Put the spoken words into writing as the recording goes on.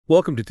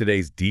Welcome to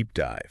today's deep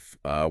dive,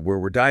 where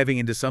we're diving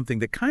into something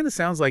that kind of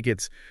sounds like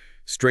it's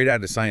straight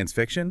out of science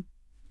fiction,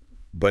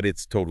 but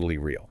it's totally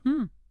real.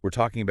 We're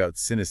talking about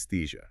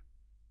synesthesia.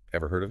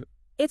 Ever heard of it?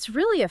 It's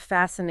really a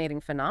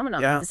fascinating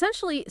phenomenon. Yeah.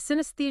 Essentially,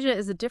 synesthesia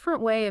is a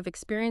different way of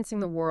experiencing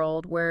the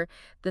world where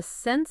the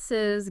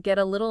senses get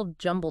a little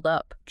jumbled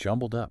up.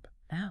 Jumbled up.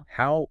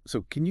 Oh.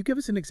 So can you give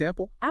us an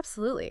example?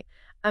 Absolutely.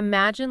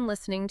 Imagine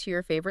listening to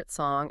your favorite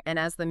song, and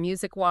as the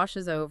music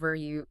washes over,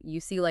 you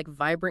see like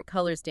vibrant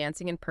colors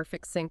dancing in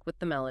perfect sync with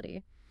the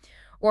melody.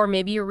 Or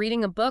maybe you're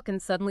reading a book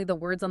and suddenly the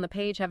words on the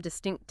page have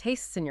distinct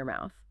tastes in your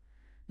mouth.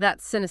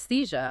 That's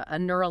synesthesia, a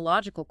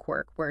neurological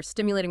quirk where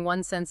stimulating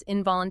one sense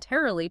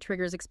involuntarily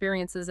triggers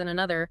experiences in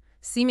another,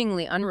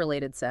 seemingly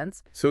unrelated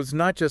sense. So it's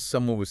not just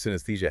someone with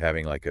synesthesia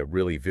having like a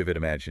really vivid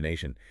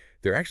imagination.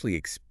 They're actually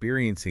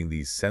experiencing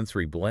these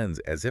sensory blends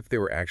as if they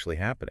were actually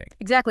happening.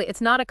 Exactly. It's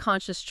not a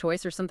conscious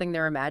choice or something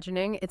they're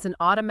imagining. It's an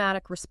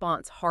automatic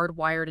response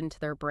hardwired into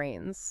their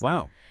brains.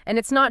 Wow. And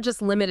it's not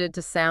just limited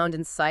to sound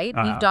and sight.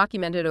 We've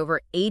documented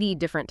over 80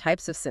 different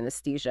types of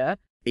synesthesia.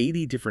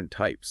 80 different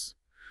types.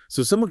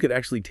 So someone could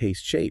actually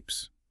taste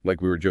shapes,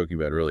 like we were joking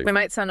about earlier. It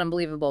might sound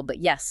unbelievable, but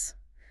yes.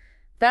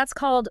 That's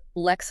called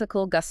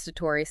lexical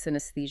gustatory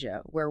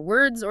synesthesia, where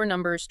words or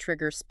numbers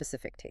trigger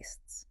specific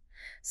tastes.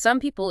 Some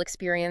people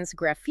experience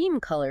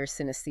grapheme color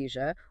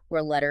synesthesia,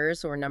 where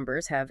letters or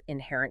numbers have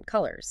inherent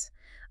colors.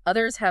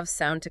 Others have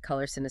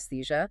sound-to-color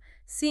synesthesia,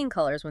 seeing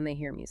colors when they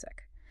hear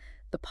music.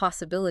 The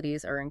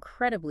possibilities are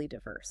incredibly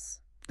diverse.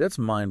 That's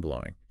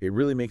mind-blowing. It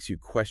really makes you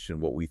question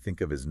what we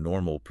think of as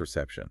normal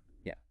perception.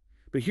 Yeah.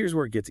 But here's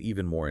where it gets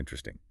even more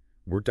interesting.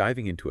 We're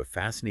diving into a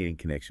fascinating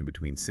connection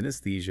between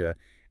synesthesia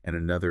and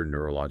another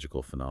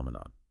neurological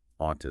phenomenon,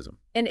 autism.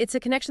 And it's a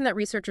connection that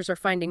researchers are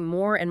finding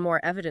more and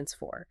more evidence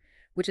for,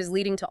 which is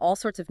leading to all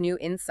sorts of new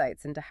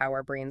insights into how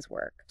our brains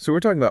work. So we're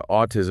talking about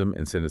autism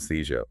and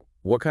synesthesia.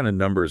 What kind of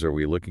numbers are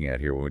we looking at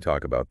here when we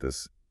talk about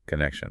this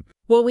connection?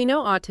 Well, we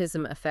know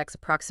autism affects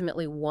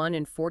approximately 1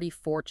 in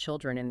 44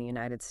 children in the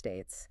United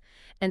States,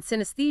 and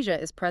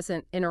synesthesia is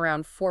present in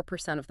around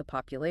 4% of the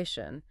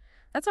population.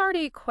 That's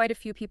already quite a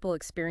few people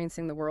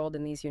experiencing the world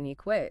in these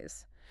unique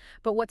ways.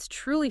 But what's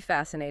truly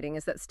fascinating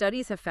is that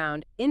studies have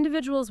found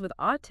individuals with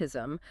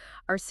autism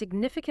are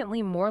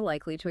significantly more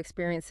likely to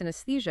experience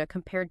synesthesia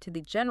compared to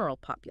the general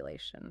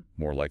population.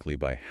 More likely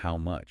by how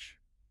much?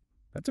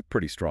 That's a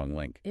pretty strong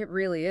link. It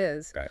really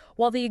is. Okay.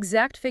 While the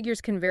exact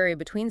figures can vary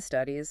between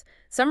studies,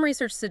 some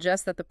research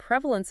suggests that the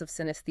prevalence of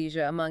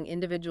synesthesia among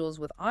individuals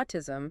with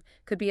autism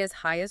could be as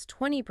high as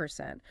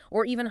 20%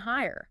 or even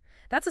higher.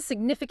 That's a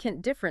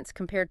significant difference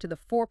compared to the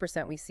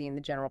 4% we see in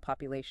the general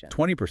population.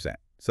 20%.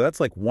 So that's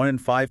like 1 in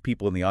 5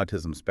 people in the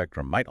autism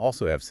spectrum might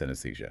also have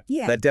synesthesia.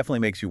 Yeah. That definitely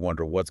makes you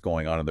wonder what's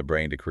going on in the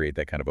brain to create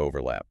that kind of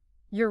overlap.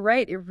 You're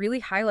right. It really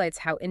highlights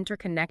how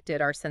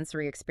interconnected our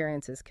sensory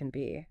experiences can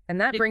be.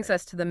 And that brings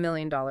us to the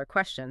million-dollar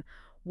question.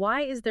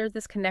 Why is there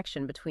this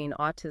connection between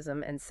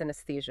autism and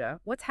synesthesia?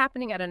 What's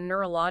happening at a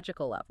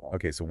neurological level?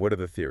 Okay, so what are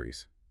the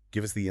theories?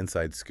 Give us the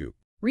inside scoop.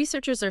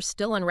 Researchers are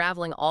still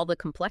unraveling all the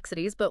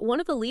complexities, but one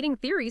of the leading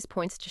theories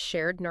points to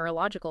shared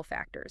neurological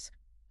factors.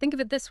 Think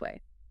of it this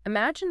way.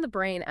 Imagine the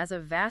brain as a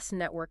vast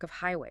network of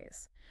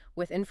highways,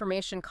 with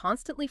information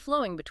constantly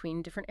flowing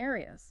between different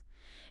areas.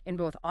 In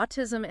both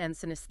autism and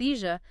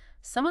synesthesia,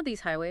 some of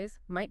these highways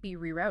might be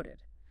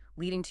rerouted,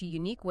 leading to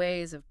unique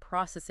ways of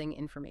processing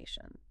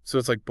information. So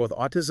it's like both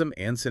autism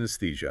and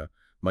synesthesia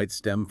might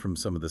stem from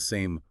some of the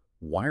same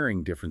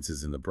wiring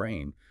differences in the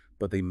brain,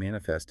 but they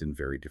manifest in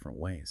very different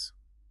ways.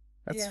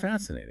 That's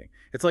fascinating.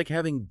 It's like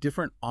having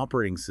different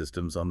operating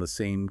systems on the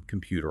same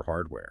computer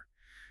hardware.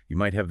 You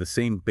might have the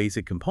same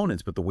basic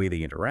components, but the way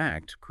they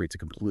interact creates a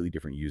completely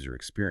different user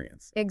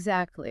experience.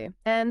 Exactly.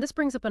 And this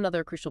brings up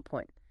another crucial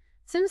point.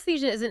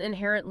 Synesthesia isn't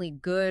inherently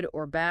good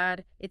or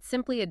bad. It's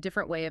simply a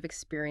different way of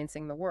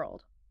experiencing the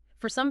world.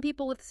 For some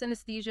people with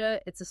synesthesia,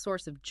 it's a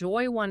source of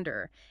joy,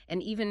 wonder,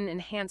 and even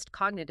enhanced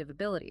cognitive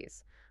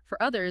abilities.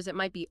 For others, it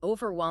might be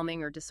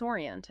overwhelming or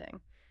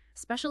disorienting,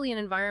 especially in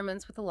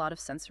environments with a lot of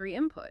sensory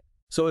input.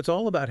 So it's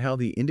all about how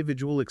the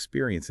individual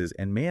experiences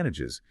and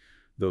manages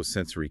those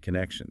sensory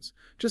connections,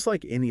 just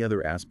like any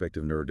other aspect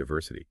of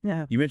neurodiversity.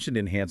 Yeah. You mentioned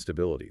enhanced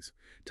abilities.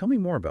 Tell me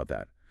more about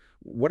that.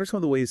 What are some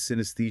of the ways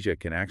synesthesia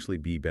can actually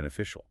be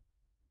beneficial?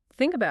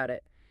 Think about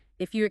it.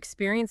 If you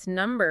experience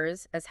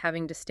numbers as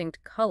having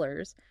distinct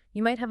colors,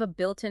 you might have a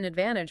built-in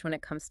advantage when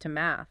it comes to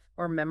math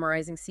or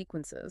memorizing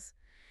sequences.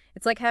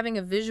 It's like having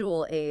a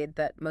visual aid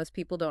that most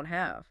people don't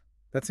have.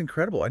 That's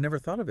incredible. I never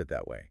thought of it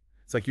that way.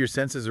 It's like your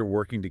senses are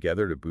working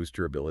together to boost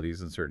your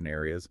abilities in certain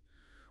areas.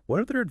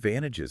 What other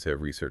advantages have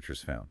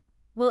researchers found?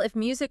 Well, if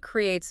music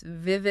creates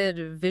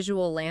vivid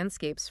visual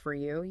landscapes for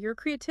you, your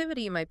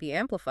creativity might be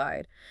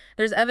amplified.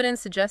 There's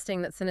evidence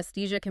suggesting that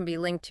synesthesia can be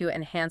linked to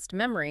enhanced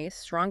memory,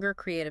 stronger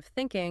creative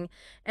thinking,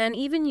 and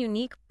even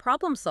unique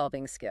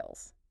problem-solving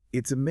skills.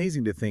 It's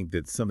amazing to think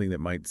that something that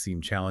might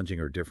seem challenging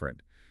or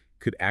different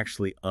could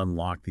actually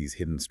unlock these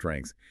hidden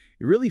strengths.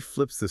 It really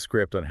flips the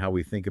script on how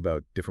we think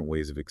about different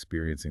ways of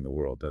experiencing the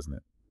world, doesn't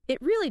it?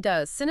 It really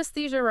does.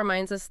 Synesthesia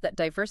reminds us that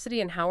diversity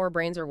in how our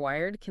brains are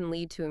wired can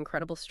lead to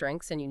incredible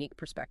strengths and unique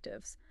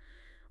perspectives.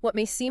 What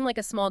may seem like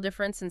a small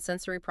difference in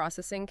sensory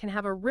processing can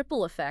have a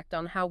ripple effect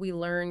on how we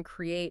learn,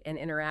 create, and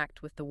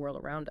interact with the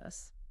world around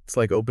us. It's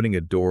like opening a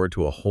door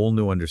to a whole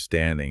new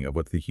understanding of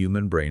what the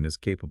human brain is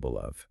capable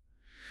of.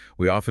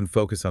 We often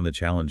focus on the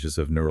challenges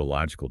of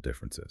neurological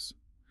differences.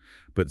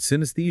 But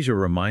synesthesia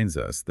reminds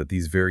us that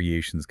these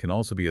variations can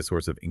also be a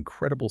source of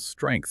incredible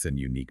strengths and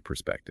unique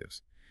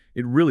perspectives.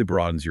 It really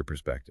broadens your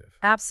perspective.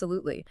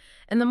 Absolutely.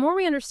 And the more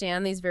we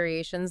understand these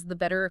variations, the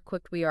better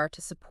equipped we are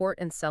to support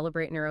and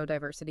celebrate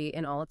neurodiversity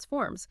in all its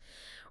forms.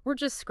 We're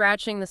just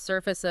scratching the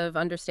surface of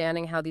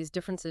understanding how these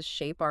differences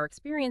shape our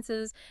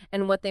experiences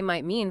and what they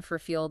might mean for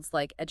fields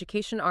like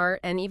education, art,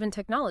 and even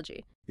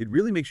technology. It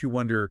really makes you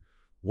wonder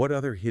what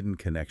other hidden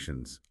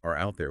connections are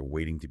out there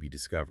waiting to be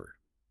discovered.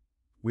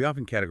 We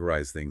often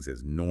categorize things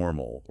as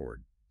normal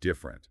or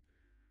different,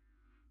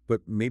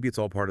 but maybe it's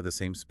all part of the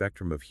same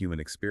spectrum of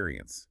human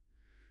experience.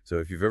 So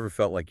if you've ever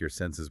felt like your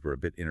senses were a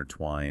bit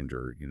intertwined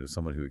or,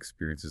 someone who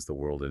experiences the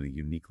world in a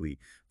uniquely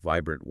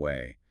vibrant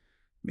way,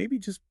 maybe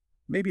it's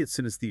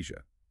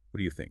synesthesia. What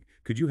do you think?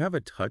 Could you have a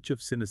touch of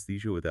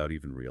synesthesia without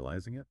even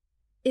realizing it?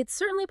 It's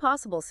certainly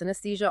possible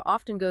synesthesia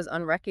often goes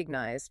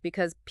unrecognized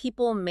because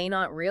people may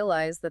not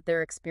realize that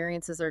their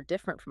experiences are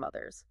different from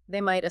others. They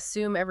might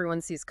assume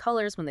everyone sees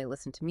colors when they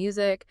listen to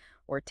music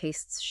or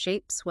tastes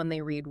shapes when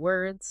they read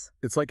words.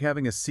 It's like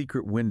having a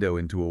secret window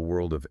into a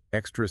world of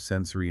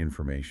extrasensory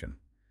information.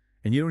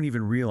 And you don't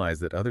even realize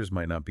that others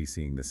might not be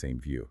seeing the same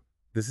view.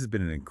 This has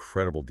been an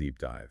incredible deep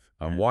dive.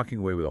 I'm walking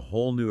away with a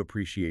whole new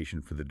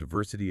appreciation for the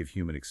diversity of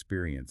human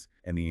experience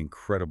and the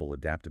incredible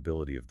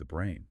adaptability of the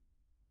brain.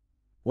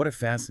 What a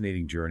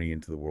fascinating journey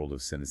into the world of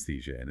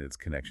synesthesia and its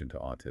connection to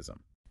autism.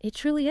 It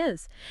truly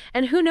is.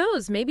 And who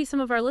knows, maybe some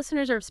of our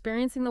listeners are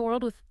experiencing the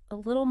world with a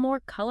little more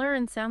color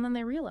and sound than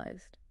they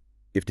realized.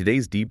 If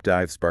today's deep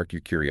dive sparked your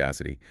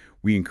curiosity,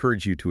 we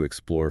encourage you to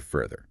explore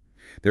further.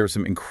 There are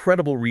some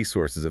incredible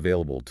resources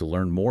available to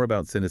learn more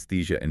about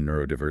synesthesia and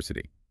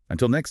neurodiversity.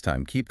 Until next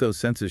time, keep those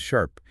senses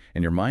sharp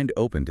and your mind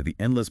open to the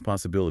endless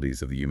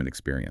possibilities of the human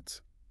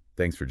experience.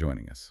 Thanks for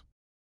joining us.